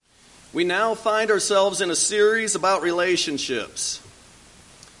We now find ourselves in a series about relationships.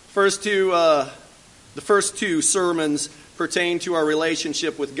 The first two sermons pertain to our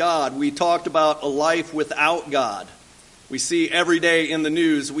relationship with God. We talked about a life without God. We see every day in the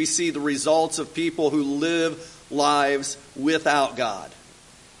news, we see the results of people who live lives without God.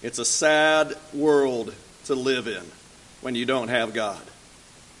 It's a sad world to live in when you don't have God.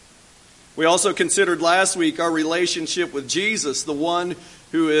 We also considered last week our relationship with Jesus, the one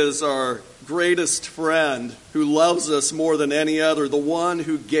who is our greatest friend, who loves us more than any other, the one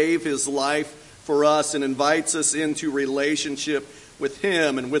who gave his life for us and invites us into relationship with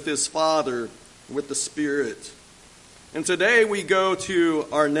him and with his Father, and with the Spirit. And today we go to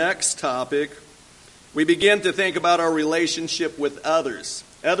our next topic. We begin to think about our relationship with others,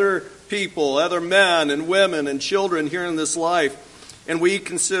 other people, other men and women and children here in this life. And we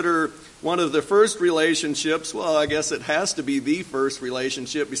consider one of the first relationships, well, I guess it has to be the first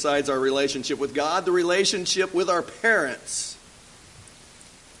relationship besides our relationship with God, the relationship with our parents.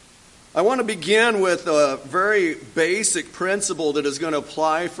 I want to begin with a very basic principle that is going to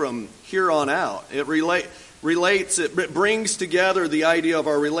apply from here on out. It brings together the idea of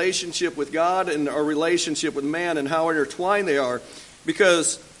our relationship with God and our relationship with man and how intertwined they are.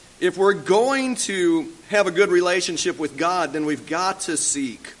 Because if we're going to have a good relationship with God, then we've got to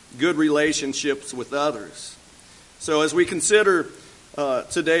seek good relationships with others. So as we consider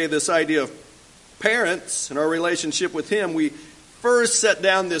today this idea of parents and our relationship with him, we first set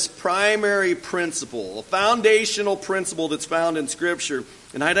down this primary principle, a foundational principle that's found in Scripture.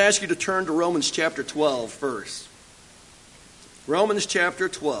 And I'd ask you to turn to Romans chapter 12 first. Romans chapter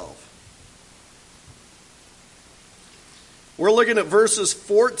 12. We're looking at verses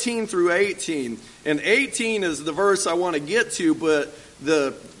 14 through 18. And 18 is the verse I want to get to, but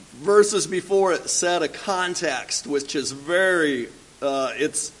the verses before it set a context which is very,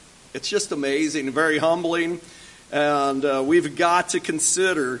 it's just amazing, very humbling. And we've got to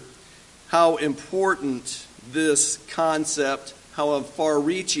consider how important this concept, how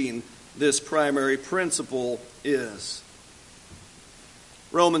far-reaching this primary principle is.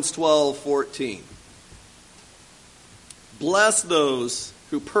 Romans 12:14. Bless those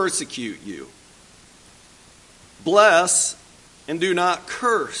who persecute you. Bless and do not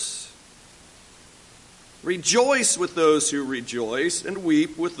curse. Rejoice with those who rejoice, and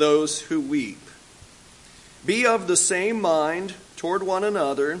weep with those who weep. Be of the same mind toward one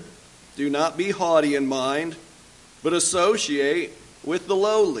another. Do not be haughty in mind, but associate with the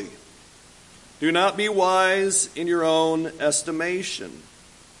lowly. Do not be wise in your own estimation.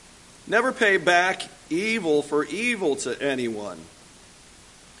 Never pay back evil for evil to anyone.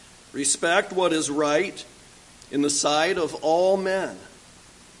 Respect what is right in the sight of all men.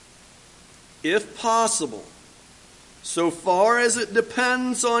 If possible, so far as it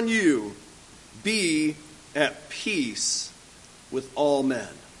depends on you, be at peace with all men.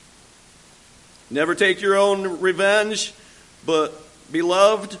 Never take your own revenge, but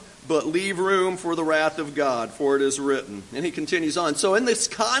beloved, but leave room for the wrath of God, for it is written. And he continues on. So in this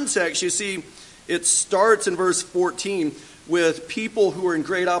context, you see, it starts in verse 14 with people who are in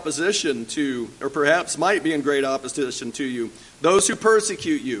great opposition to, or perhaps might be in great opposition to you. Those who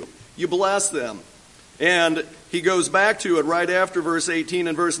persecute you, you bless them. And he goes back to it right after verse 18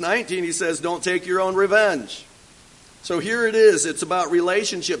 and verse 19. He says, don't take your own revenge. So here it is. It's about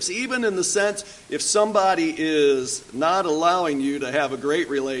relationships, even in the sense if somebody is not allowing you to have a great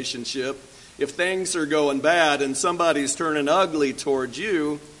relationship, if things are going bad and somebody's turning ugly towards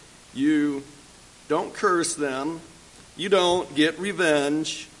you, you don't curse them. You don't get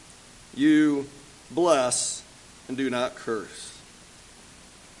revenge. You bless and do not curse.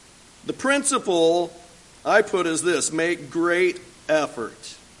 The principle I put is this: make great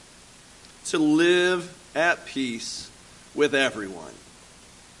effort to live at peace with everyone.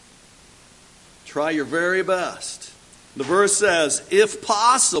 Try your very best. The verse says, if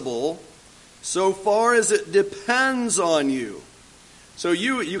possible, so far as it depends on you. So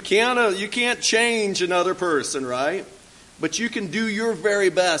you can't change another person, right? But you can do your very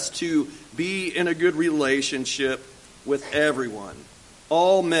best to be in a good relationship with everyone.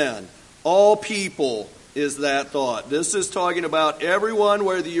 All men, all people is that thought. This is talking about everyone,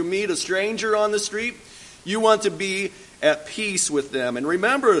 whether you meet a stranger on the street, you want to be at peace with them. And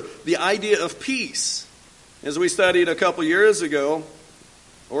remember the idea of peace. As we studied a couple years ago,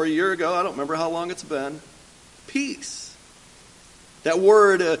 or a year ago, I don't remember how long it's been. Peace. That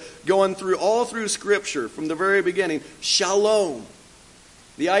word going through all through Scripture from the very beginning, shalom.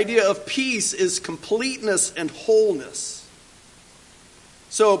 The idea of peace is completeness and wholeness.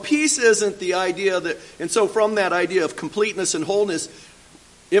 So peace isn't the idea that, and so from that idea of completeness and wholeness,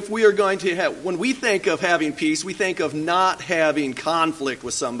 if we are going to have, when we think of having peace, we think of not having conflict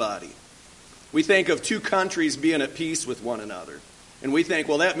with somebody. We think of two countries being at peace with one another. And we think,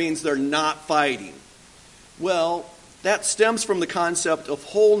 well, that means they're not fighting. Well, that stems from the concept of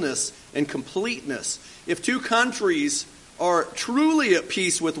wholeness and completeness. If two countries are truly at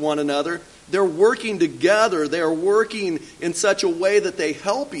peace with one another, they're working together. They're working in such a way that they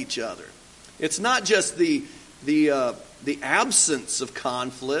help each other. It's not just the absence of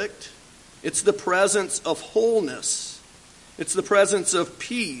conflict. It's the presence of wholeness. It's the presence of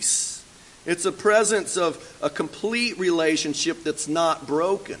peace. It's the presence of a complete relationship that's not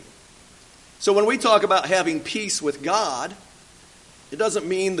broken. So when we talk about having peace with God, it doesn't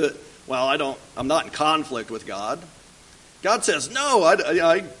mean that, well, I'm not in conflict with God. God says, no,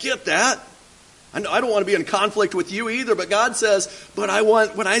 I get that. I don't want to be in conflict with you either, but God says, when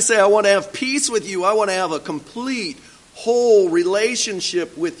I say I want to have peace with you, I want to have a complete, whole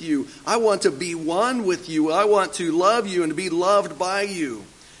relationship with you. I want to be one with you. I want to love you and to be loved by you.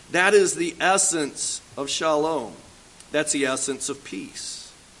 That is the essence of shalom. That's the essence of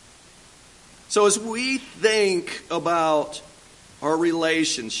peace. So as we think about our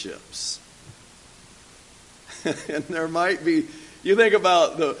relationships, and there might be, you think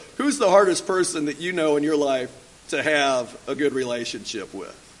about who's the hardest person that you know in your life to have a good relationship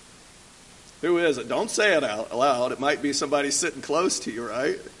with? Who is it? Don't say it out loud. It might be somebody sitting close to you,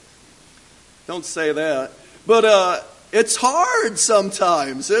 right? Don't say that. But it's hard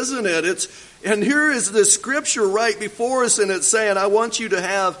sometimes, isn't it? And here is the scripture right before us, and it's saying, I want you to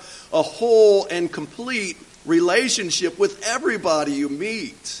have a whole and complete relationship with everybody you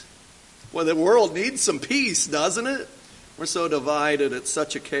meet. Well, the world needs some peace, doesn't it? We're so divided. It's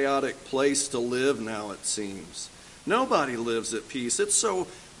such a chaotic place to live now, it seems. Nobody lives at peace. It's so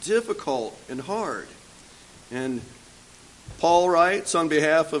difficult and hard. And Paul writes on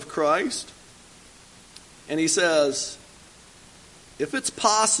behalf of Christ, and he says, if it's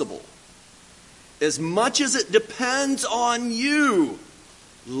possible, as much as it depends on you,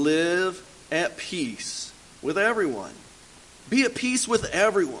 live at peace with everyone. Be at peace with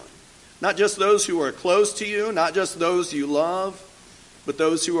everyone. Not just those who are close to you, not just those you love, but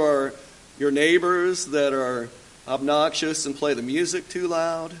those who are your neighbors that are obnoxious and play the music too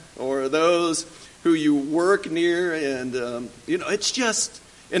loud, or those who you work near, and it's just,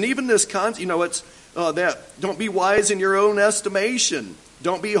 and even this concept, it's that don't be wise in your own estimation,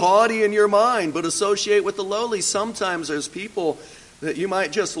 don't be haughty in your mind, but associate with the lowly. Sometimes there's people that you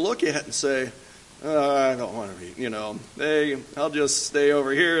might just look at and say, I don't want to be, I'll just stay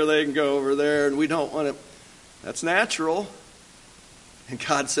over here, they can go over there, and we don't want to. That's natural. And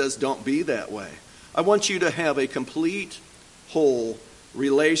God says, don't be that way. I want you to have a complete, whole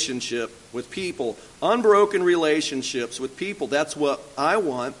relationship with people. Unbroken relationships with people. That's what I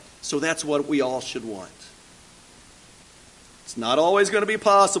want, so that's what we all should want. It's not always going to be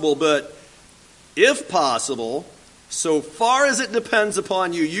possible, but if possible, so far as it depends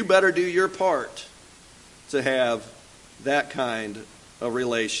upon you, you better do your part to have that kind of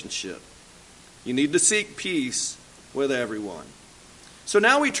relationship. You need to seek peace with everyone. So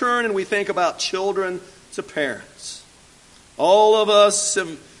now we turn and we think about children to parents. All of us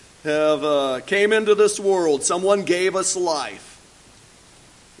have came into this world. Someone gave us life.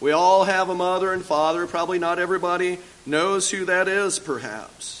 We all have a mother and father. Probably not everybody knows who that is,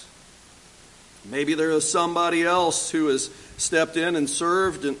 perhaps. Maybe there is somebody else who has stepped in and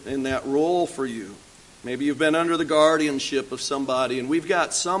served in that role for you. Maybe you've been under the guardianship of somebody, and we've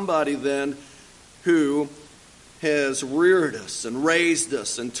got somebody then who has reared us and raised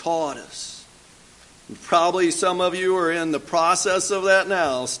us and taught us. And probably some of you are in the process of that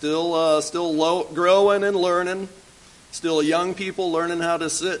now, still growing and learning, still young people learning how to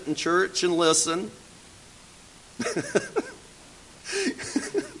sit in church and listen.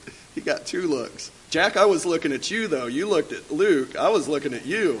 He got two looks. Jack, I was looking at you, though. You looked at Luke. I was looking at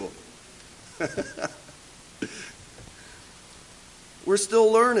you. We're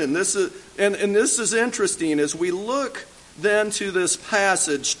still learning. This is interesting as we look then to this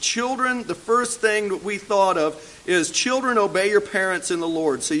passage. Children, the first thing that we thought of is children, obey your parents in the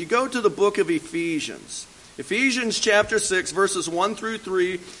Lord. So you go to the book of Ephesians. Ephesians chapter 6, verses 1 through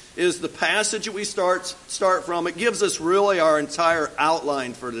 3 is the passage that we start from. It gives us really our entire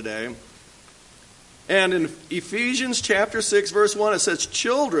outline for today. And in Ephesians chapter 6, verse 1, it says,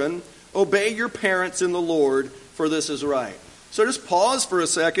 children, obey your parents in the Lord, for this is right. So just pause for a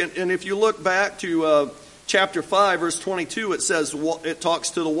second, and if you look back to chapter 5, verse 22, it says, it talks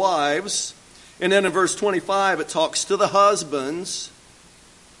to the wives. And then in verse 25, it talks to the husbands.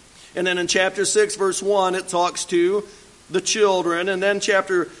 And then in chapter 6, verse 1, it talks to the children. And then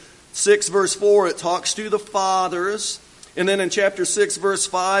chapter 6, verse 4, it talks to the fathers. And then in chapter 6, verse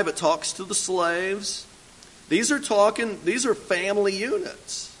 5, it talks to the slaves. These are family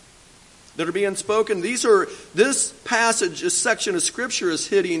units that are being spoken. This passage, this section of Scripture is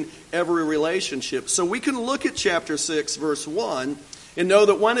hitting every relationship. So we can look at chapter 6, verse 1, and know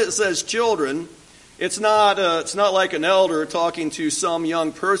that when it says children, it's not like an elder talking to some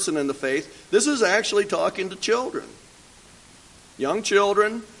young person in the faith. This is actually talking to children. Young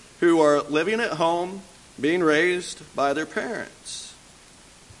children who are living at home, being raised by their parents.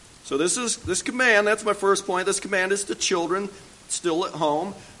 So this command, that's my first point. This command is to children still at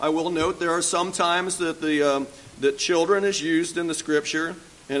home. I will note there are some times that that children is used in the Scripture,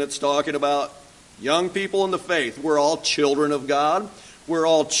 and it's talking about young people in the faith. We're all children of God. We're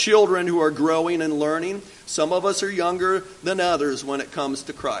all children who are growing and learning. Some of us are younger than others when it comes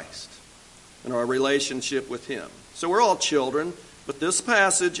to Christ and our relationship with Him. So we're all children, but this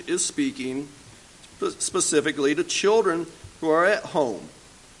passage is speaking specifically to children who are at home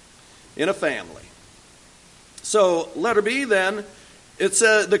in a family. So letter B then,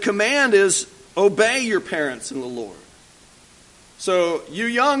 the command is obey your parents in the Lord. So you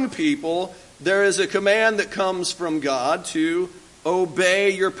young people, there is a command that comes from God to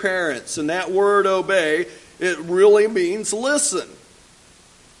obey your parents. And that word obey, it really means listen.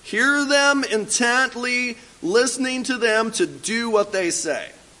 Hear them intently, listening to them to do what they say.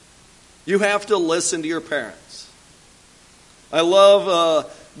 You have to listen to your parents. I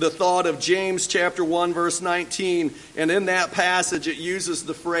love the thought of James chapter 1, verse 19. And in that passage, it uses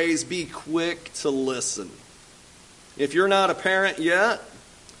the phrase, be quick to listen. If you're not a parent yet,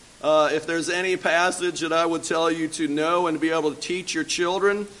 if there's any passage that I would tell you to know and be able to teach your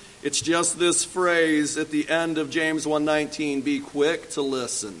children, it's just this phrase at the end of James 1:19, be quick to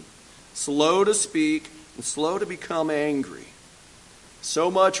listen, slow to speak, and slow to become angry.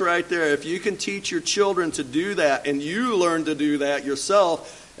 So much right there. If you can teach your children to do that, and you learn to do that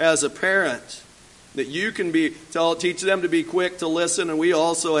yourself as a parent, that you can teach them to be quick to listen, and we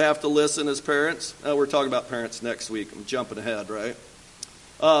also have to listen as parents. We're talking about parents next week. I'm jumping ahead, right?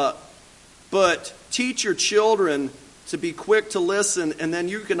 But teach your children to be quick to listen, and then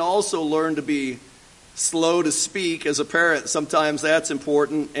you can also learn to be slow to speak as a parent. Sometimes that's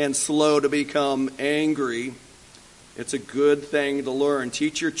important, and slow to become angry. It's a good thing to learn.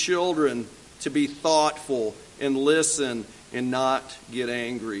 Teach your children to be thoughtful and listen and not get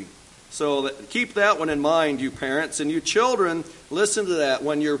angry. So keep that one in mind, you parents. And you children, listen to that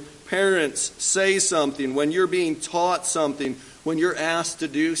when your parents say something, when you're being taught something, when you're asked to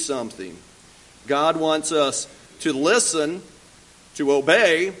do something. God wants us to listen, to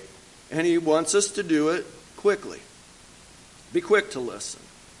obey, and He wants us to do it quickly. Be quick to listen.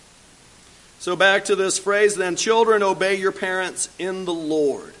 So back to this phrase then, children, obey your parents in the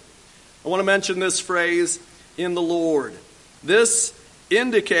Lord. I want to mention this phrase, in the Lord. This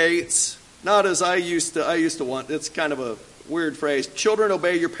indicates, not as I used to want, it's kind of a weird phrase, children,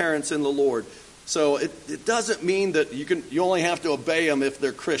 obey your parents in the Lord. So it doesn't mean that you only have to obey them if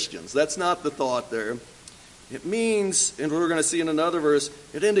they're Christians. That's not the thought there. It means, and we're going to see in another verse,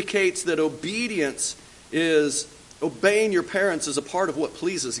 it indicates that obedience is obeying your parents is a part of what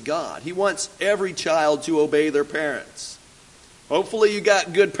pleases God. He wants every child to obey their parents. Hopefully you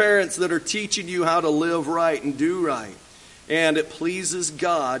got good parents that are teaching you how to live right and do right. And it pleases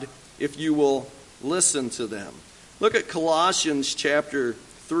God if you will listen to them. Look at Colossians chapter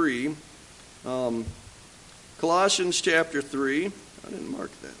 3. Colossians chapter 3. I didn't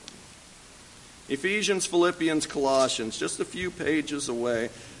mark that one. Ephesians, Philippians, Colossians, just a few pages away.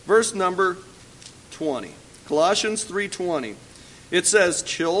 Verse number 20. Colossians 3:20. It says,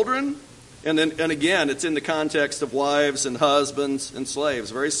 children, and again, it's in the context of wives and husbands and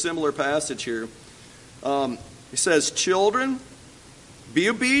slaves. Very similar passage here. It says, children, be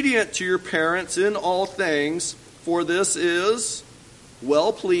obedient to your parents in all things, for this is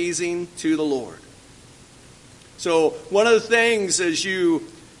well-pleasing to the Lord. So one of the things as you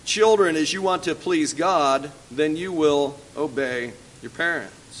want to please God, then you will obey your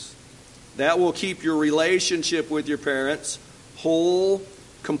parents. That will keep your relationship with your parents whole,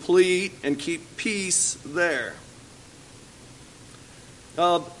 complete, and keep peace there.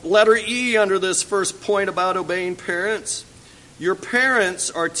 Letter E under this first point about obeying parents. Your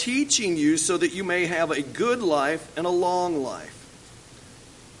parents are teaching you so that you may have a good life and a long life.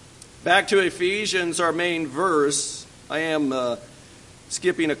 Back to Ephesians, our main verse. I am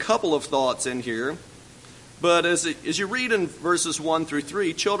skipping a couple of thoughts in here. But as you read in verses 1 through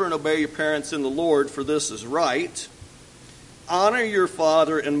 3, children, obey your parents in the Lord, for this is right. honor your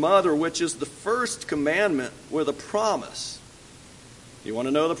father and mother, which is the first commandment, with a promise. You want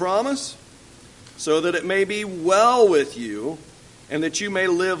to know the promise? So that it may be well with you, and that you may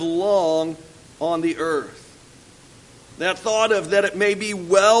live long on the earth. That thought of that it may be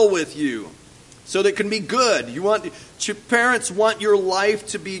well with you, so that it can be good. Parents want your life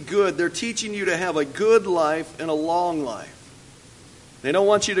to be good. They're teaching you to have a good life and a long life. They don't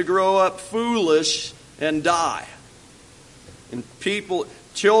want you to grow up foolish and die. And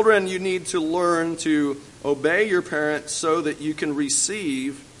children, you need to learn to obey your parents so that you can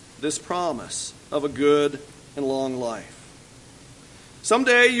receive this promise of a good and long life.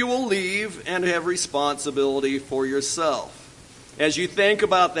 Someday you will leave and have responsibility for yourself. As you think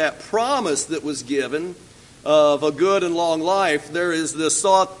about that promise that was given of a good and long life, there is this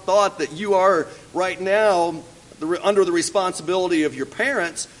thought that you are right now under the responsibility of your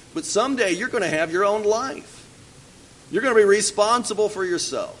parents, but someday you're going to have your own life. You're going to be responsible for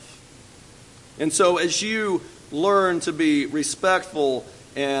yourself. And so as you learn to be respectful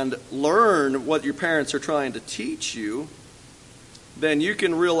and learn what your parents are trying to teach you, then you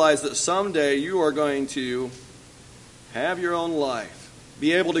can realize that someday you are going to have your own life,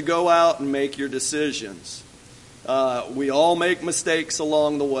 be able to go out and make your decisions. We all make mistakes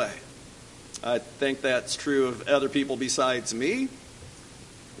along the way. I think that's true of other people besides me.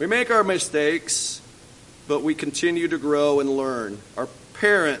 We make our mistakes, but we continue to grow and learn. Our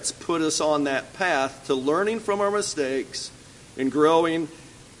parents put us on that path to learning from our mistakes and growing,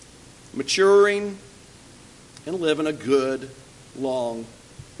 maturing, and living a good, long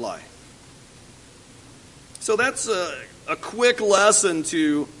life. So that's a quick lesson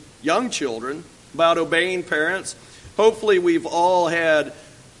to young children about obeying parents. Hopefully we've all had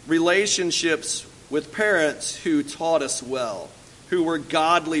relationships with parents who taught us well, who were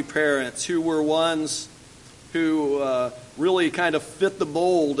godly parents, who were ones who really kind of fit the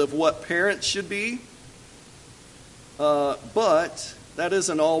mold of what parents should be. But that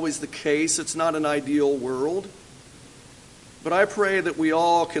isn't always the case. It's not an ideal world. But I pray that we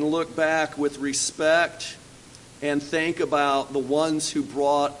all can look back with respect and think about the ones who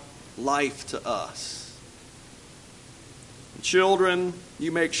brought life to us. Children,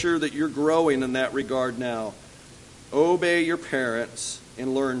 you make sure that you're growing in that regard now. Obey your parents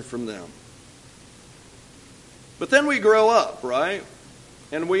and learn from them. But then we grow up, right?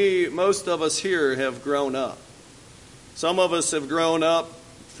 And most of us here have grown up. Some of us have grown up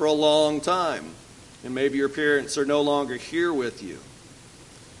for a long time. And maybe your parents are no longer here with you.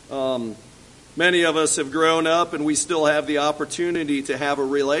 Many of us have grown up and we still have the opportunity to have a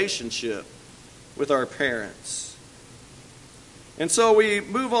relationship with our parents. And so we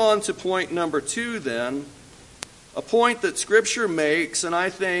move on to point number 2 then, a point that Scripture makes, and I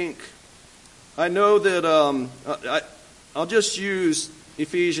know that I'll just use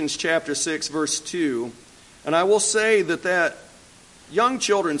Ephesians chapter 6, verse 2, and I will say that young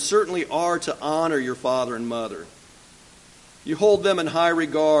children certainly are to honor your father and mother. You hold them in high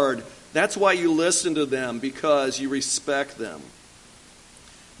regard. That's why you listen to them, because you respect them.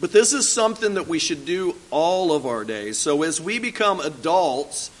 But this is something that we should do all of our days. So as we become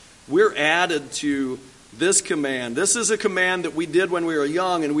adults, we're added to this command. This is a command that we did when we were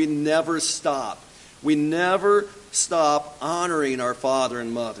young, and we never stop. We never stop honoring our father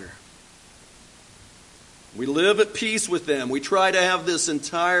and mother. We live at peace with them. We try to have this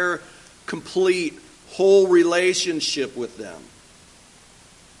entire, complete, whole relationship with them.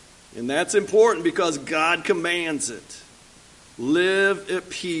 And that's important because God commands it. Live at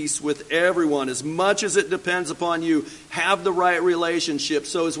peace with everyone. As much as it depends upon you, have the right relationship.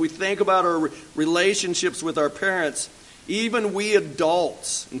 So as we think about our relationships with our parents, even we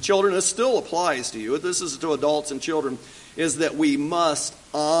adults, and children, this still applies to you, this is to adults and children, is that we must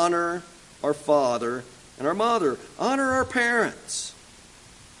honor our father and our mother. Honor our parents.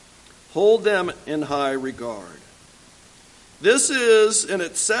 Hold them in high regard. This is, and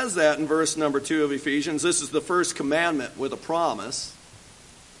it says that in verse number 2 of Ephesians, this is the first commandment with a promise.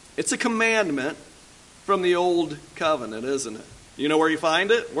 It's a commandment from the old covenant, isn't it? You know where you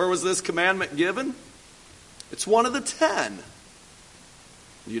find it? Where was this commandment given? It's one of the 10.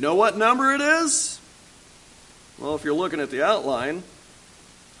 You know what number it is? Well, if you're looking at the outline,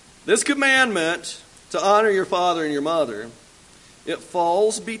 this commandment to honor your father and your mother, it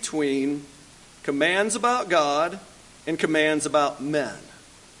falls between commands about God and commands about men.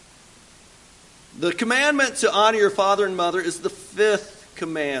 The commandment to honor your father and mother is the 5th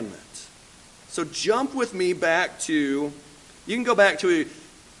commandment. So jump with me back to, you can go back to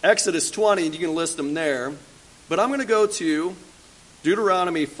Exodus 20 and you can list them there, but I'm going to go to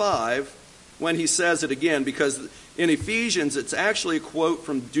Deuteronomy 5, when he says it again, because in Ephesians it's actually a quote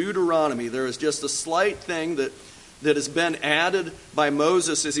from Deuteronomy. There is just a slight thing that has been added by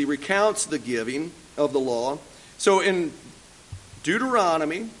Moses as he recounts the giving of the law. So in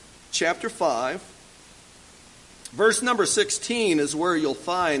Deuteronomy chapter 5, verse number 16 is where you'll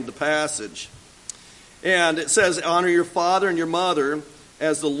find the passage. And it says, honor your father and your mother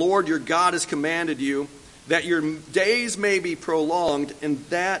as the Lord your God has commanded you, that your days may be prolonged and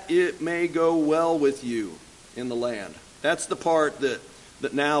that it may go well with you in the land. That's the part that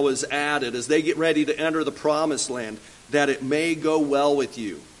now is added as they get ready to enter the promised land, that it may go well with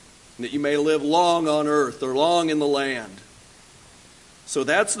you, and that you may live long on earth or long in the land. So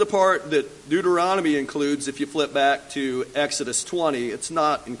that's the part that Deuteronomy includes. If you flip back to Exodus 20, it's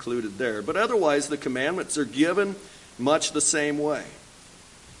not included there. But otherwise, the commandments are given much the same way.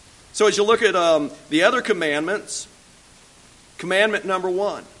 So as you look at the other commandments, commandment number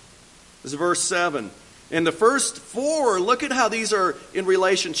 1 is verse 7. And the first 4, look at how these are in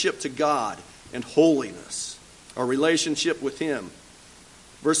relationship to God and holiness, our relationship with Him.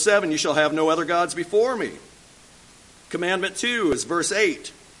 Verse 7, you shall have no other gods before me. Commandment 2 is verse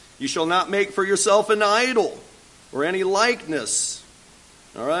 8. You shall not make for yourself an idol or any likeness.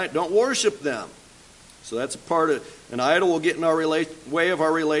 All right, don't worship them. So that's a part of an idol will get in our way of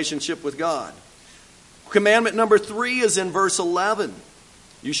our relationship with God. Commandment number 3 is in verse 11.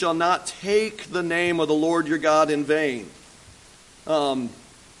 You shall not take the name of the Lord your God in vain.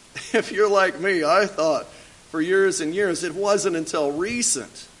 If you're like me, I thought for years and years, it wasn't until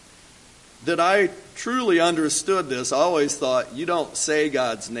recent that I truly understood this. I always thought you don't say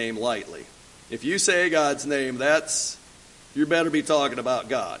God's name lightly. If you say God's name, you better be talking about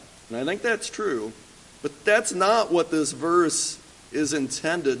God. And I think that's true. But that's not what this verse is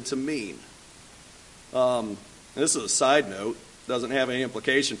intended to mean. This is a side note. Doesn't have any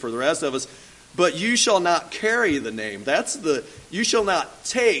implication for the rest of us. But you shall not carry the name. You shall not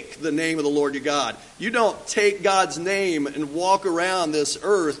take the name of the Lord your God. You don't take God's name and walk around this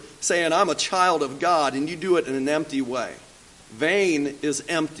earth saying, I'm a child of God, and you do it in an empty way. Vain is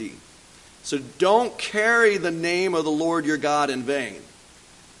empty. So don't carry the name of the Lord your God in vain.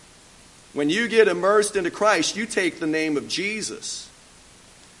 When you get immersed into Christ, you take the name of Jesus.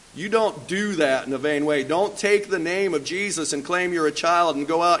 You don't do that in a vain way. Don't take the name of Jesus and claim you're a child and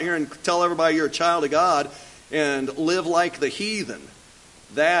go out here and tell everybody you're a child of God and live like the heathen.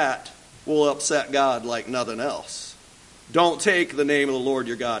 That will upset God like nothing else. Don't take the name of the Lord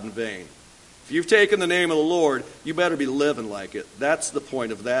your God in vain. If you've taken the name of the Lord, you better be living like it. That's the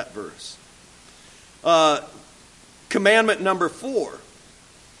point of that verse. Commandment number 4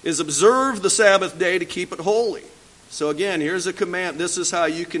 is observe the Sabbath day to keep it holy. So again, here's a command. This is how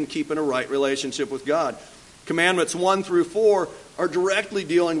you can keep in a right relationship with God. Commandments 1 through 4 are directly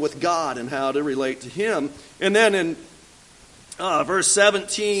dealing with God and how to relate to Him. And then in verse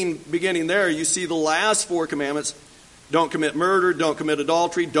 17, beginning there, you see the last 4 commandments. Don't commit murder, don't commit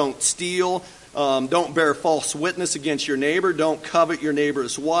adultery, don't steal, don't bear false witness against your neighbor, don't covet your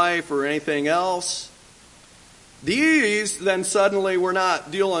neighbor's wife or anything else. These, then suddenly we're not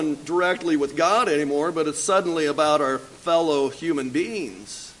dealing directly with God anymore, but it's suddenly about our fellow human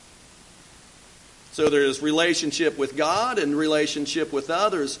beings. So there's relationship with God and relationship with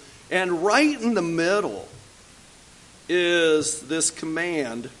others. And right in the middle is this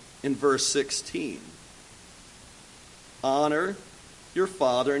command in verse 16. Honor your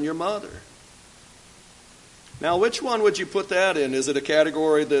father and your mother. Now, which one would you put that in? Is it a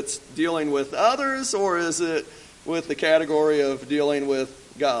category that's dealing with others, or is it with the category of dealing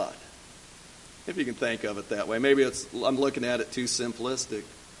with God? If you can think of it that way. Maybe I'm looking at it too simplistic.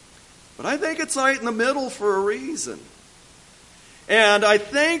 But I think it's right in the middle for a reason. And I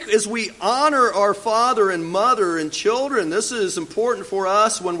think as we honor our father and mother and children, this is important for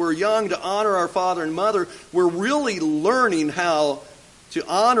us when we're young to honor our father and mother. We're really learning how to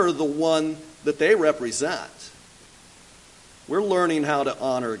honor the one that they represent. We're learning how to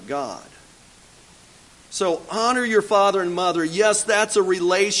honor God. So honor your father and mother. Yes, that's a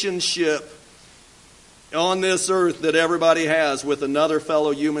relationship on this earth that everybody has with another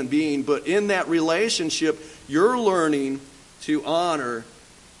fellow human being. But in that relationship, you're learning to honor,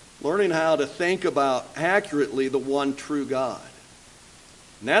 learning how to think about accurately the one true God.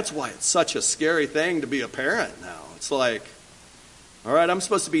 And that's why it's such a scary thing to be a parent now. It's like, all right, I'm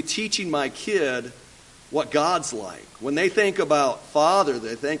supposed to be teaching my kid what God's like. When they think about Father,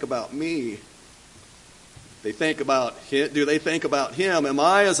 they think about me. They think about him. Do they think about Him? Am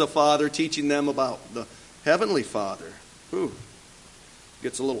I, as a father, teaching them about the Heavenly Father?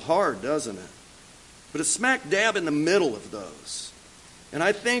 Gets a little hard, doesn't it? But it's smack dab in the middle of those. And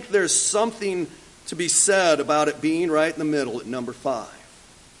I think there's something to be said about it being right in the middle at number 5.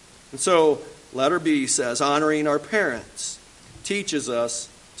 And so, letter B says, honoring our parents teaches us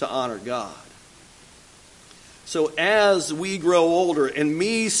to honor God. So as we grow older, and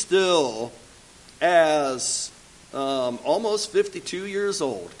me still as almost 52 years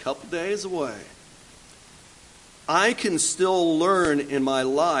old, a couple days away, I can still learn in my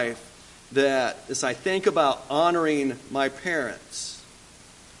life that as I think about honoring my parents,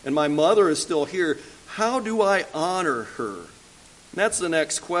 and my mother is still here, how do I honor her? And that's the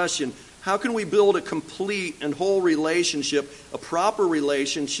next question. How can we build a complete and whole relationship, a proper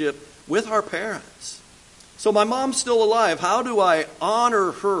relationship with our parents? So my mom's still alive. How do I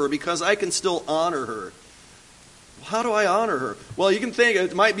honor her? Because I can still honor her. How do I honor her? Well, you can think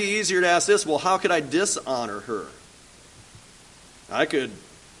it might be easier to ask this. Well, how could I dishonor her? I could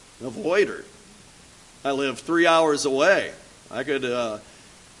avoid her. I live 3 hours away. I could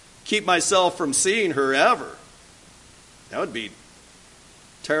keep myself from seeing her ever. That would be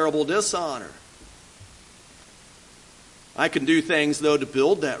terrible dishonor. I can do things, though, to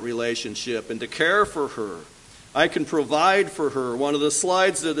build that relationship and to care for her. I can provide for her. One of the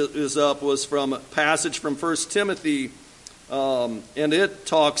slides that is up was from a passage from 1 Timothy, and it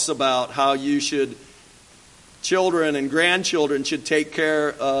talks about how children and grandchildren should take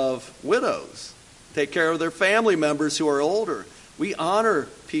care of widows, take care of their family members who are older. We honor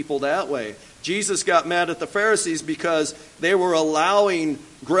people that way. Jesus got mad at the Pharisees because they were allowing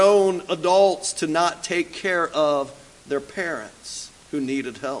grown adults to not take care of their parents who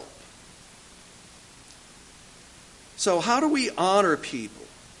needed help. So how do we honor people?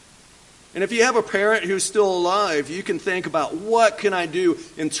 And if you have a parent who's still alive, you can think about what can I do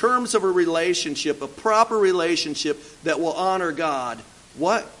in terms of a relationship, a proper relationship that will honor God.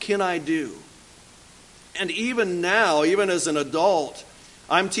 What can I do? And even now, even as an adult,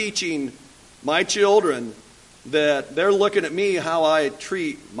 I'm teaching my children that they're looking at me how I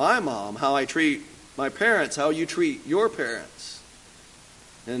treat my mom, how I treat my parents, how you treat your parents.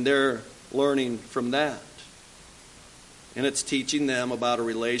 And they're learning from that. And it's teaching them about a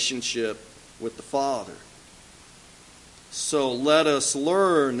relationship with the Father. So let us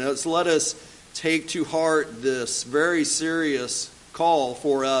learn, let us take to heart this very serious call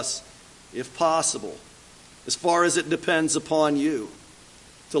for us, if possible, as far as it depends upon you,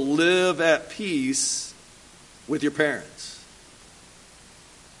 to live at peace with your parents.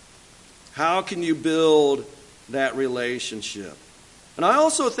 How can you build that relationship? And I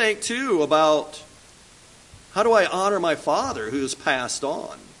also think, too, about how do I honor my father who's passed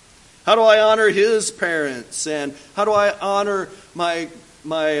on? How do I honor his parents? And how do I honor my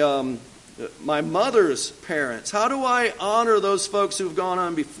mother's parents? How do I honor those folks who've gone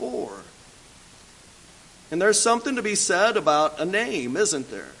on before? And there's something to be said about a name, isn't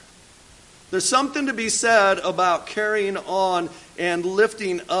there? There's something to be said about carrying on and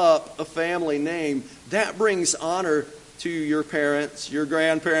lifting up a family name. That brings honor to your parents, your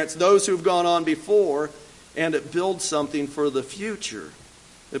grandparents, those who've gone on before. And it builds something for the future.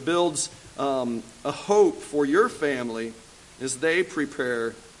 It builds a hope for your family as they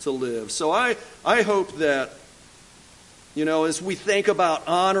prepare to live. So I hope that, as we think about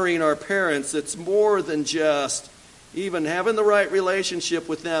honoring our parents, it's more than just even having the right relationship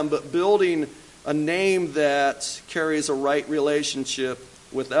with them, but building a name that carries a right relationship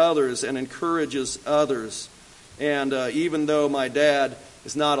with others and encourages others. And even though my dad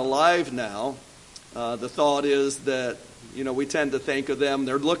is not alive now, the thought is that, we tend to think of them.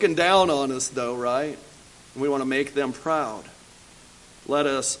 They're looking down on us, though, right? And we want to make them proud. Let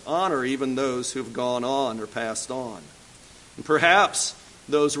us honor even those who've gone on or passed on. And perhaps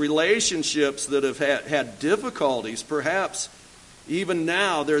those relationships that have had difficulties, perhaps even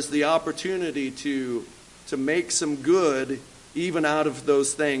now there's the opportunity to make some good even out of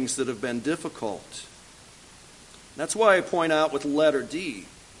those things that have been difficult. That's why I point out with letter D.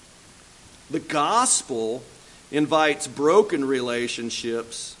 The gospel invites broken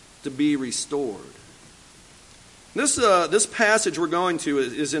relationships to be restored. This passage we're going to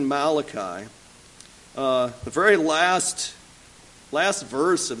is in Malachi, the very last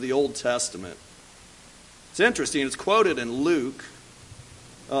verse of the Old Testament. It's interesting. It's quoted in Luke.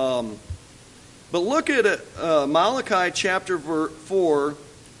 But look at it, Malachi chapter 4,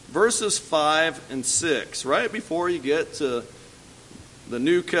 verses 5 and 6, right before you get to the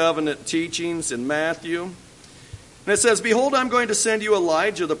New Covenant teachings in Matthew. And it says, "Behold, I'm going to send you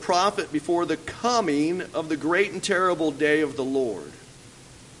Elijah the prophet before the coming of the great and terrible day of the Lord."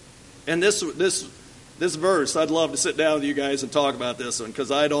 And this verse, I'd love to sit down with you guys and talk about this one,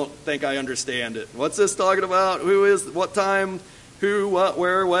 because I don't think I understand it. What's this talking about? What time who, what,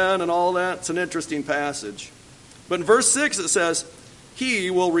 where, when, and all that. It's an interesting passage. But in verse 6 it says,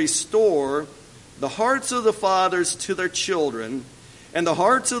 He will restore the hearts of the fathers to their children, and the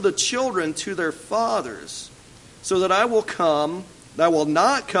hearts of the children to their fathers, so that I will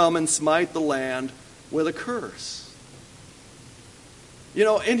not come and smite the land with a curse.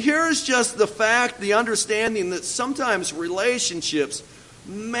 And here's just the fact, the understanding that sometimes relationships,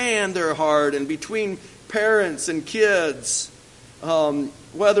 man, they're hard. And between parents and kids,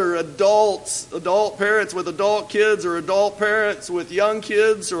 whether adult parents with adult kids, or adult parents with young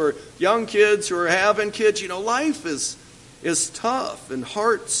kids, or young kids who are having kids, life is tough, and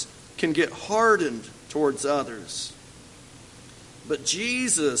hearts can get hardened towards others. But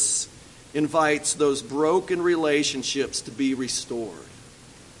Jesus invites those broken relationships to be restored.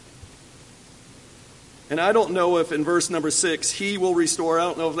 And I don't know if in verse number 6, He will restore, I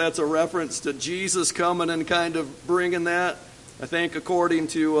don't know if that's a reference to Jesus coming and kind of bringing that. I think according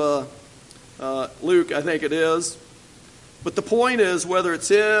to Luke, I think it is. But the point is, whether it's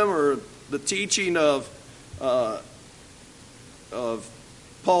him or the teaching of John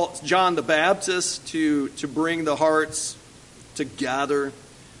the Baptist to bring the hearts together,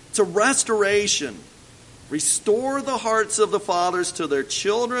 it's a restoration. Restore the hearts of the fathers to their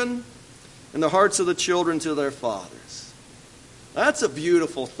children, and the hearts of the children to their fathers. That's a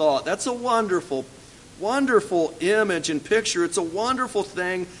beautiful thought. That's a wonderful, wonderful image and picture. It's a wonderful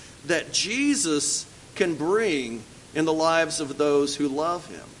thing that Jesus can bring in the lives of those who love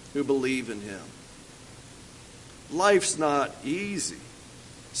Him, who believe in Him. Life's not easy.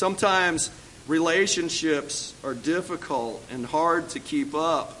 Sometimes relationships are difficult and hard to keep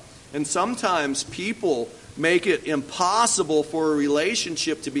up. And sometimes people make it impossible for a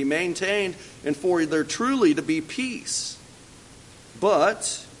relationship to be maintained and for there truly to be peace.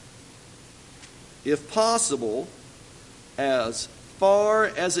 But, if possible, as far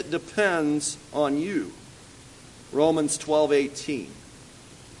as it depends on you, Romans 12:18,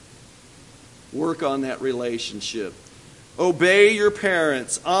 work on that relationship. Obey your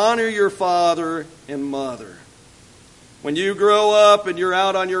parents. Honor your father and mother. When you grow up and you're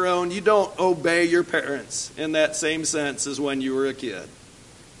out on your own, you don't obey your parents in that same sense as when you were a kid.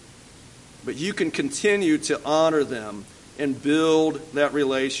 But you can continue to honor them and build that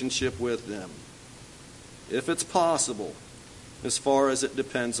relationship with them, if it's possible, as far as it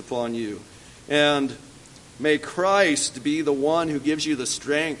depends upon you. And may Christ be the one who gives you the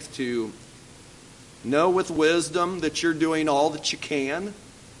strength to know with wisdom that you're doing all that you can.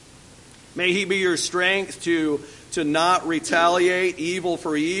 May He be your strength to not retaliate evil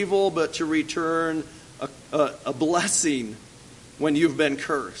for evil, but to return a blessing when you've been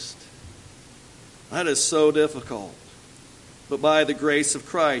cursed. That is so difficult. But by the grace of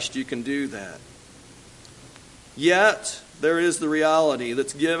Christ, you can do that. Yet, there is the reality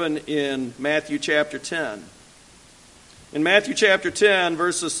that's given in Matthew chapter 10. In Matthew chapter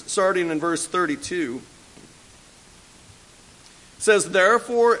 10, starting in verse 32, it says,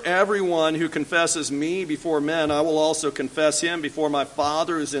 Therefore, everyone who confesses me before men, I will also confess him before my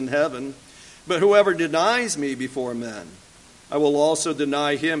Father who is in heaven. But whoever denies me before men, I will also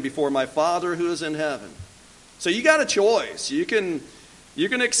deny him before my Father who is in heaven. So you got a choice. You can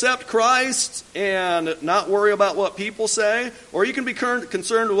accept Christ and not worry about what people say, or you can be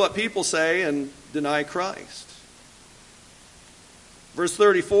concerned with what people say and deny Christ. Verse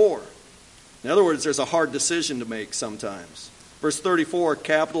 34. In other words, there's a hard decision to make sometimes. Verse 34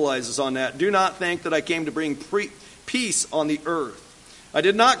 capitalizes on that. Do not think that I came to bring peace on the earth. I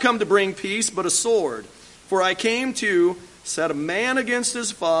did not come to bring peace, but a sword. For I came to set a man against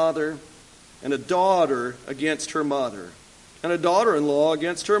his father, and a daughter against her mother, and a daughter-in-law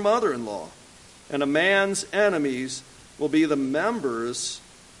against her mother-in-law. And a man's enemies will be the members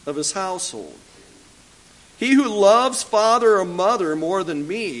of his household. He who loves father or mother more than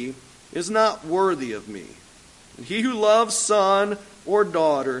me is not worthy of me. And he who loves son or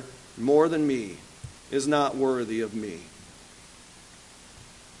daughter more than me is not worthy of me.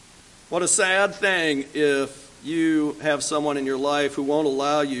 What a sad thing if you have someone in your life who won't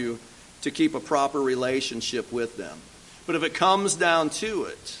allow you to keep a proper relationship with them. But if it comes down to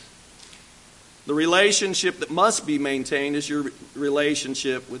it, the relationship that must be maintained is your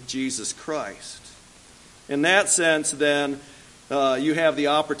relationship with Jesus Christ. In that sense, then, you have the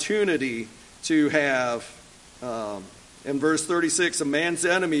opportunity to have, in verse 36, a man's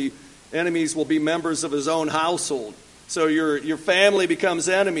enemies will be members of his own household. So your family becomes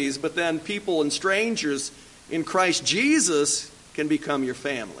enemies, but then people and strangers in Christ Jesus can become your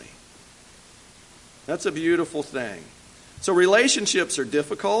family. That's a beautiful thing. So relationships are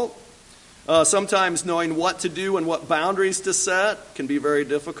difficult. Sometimes knowing what to do and what boundaries to set can be very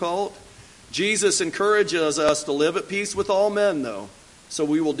difficult. Jesus encourages us to live at peace with all men, though, so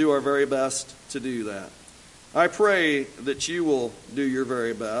we will do our very best to do that. I pray that you will do your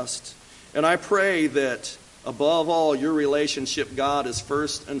very best, and I pray that, above all, your relationship with God is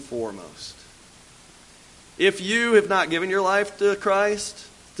first and foremost. If you have not given your life to Christ,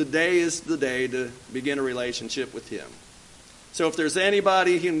 today is the day to begin a relationship with Him. So if there's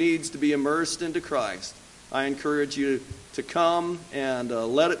anybody who needs to be immersed into Christ, I encourage you to come and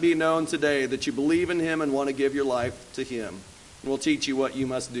let it be known today that you believe in Him and want to give your life to Him. And we'll teach you what you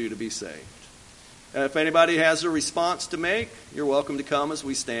must do to be saved. If anybody has a response to make, you're welcome to come as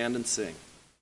we stand and sing.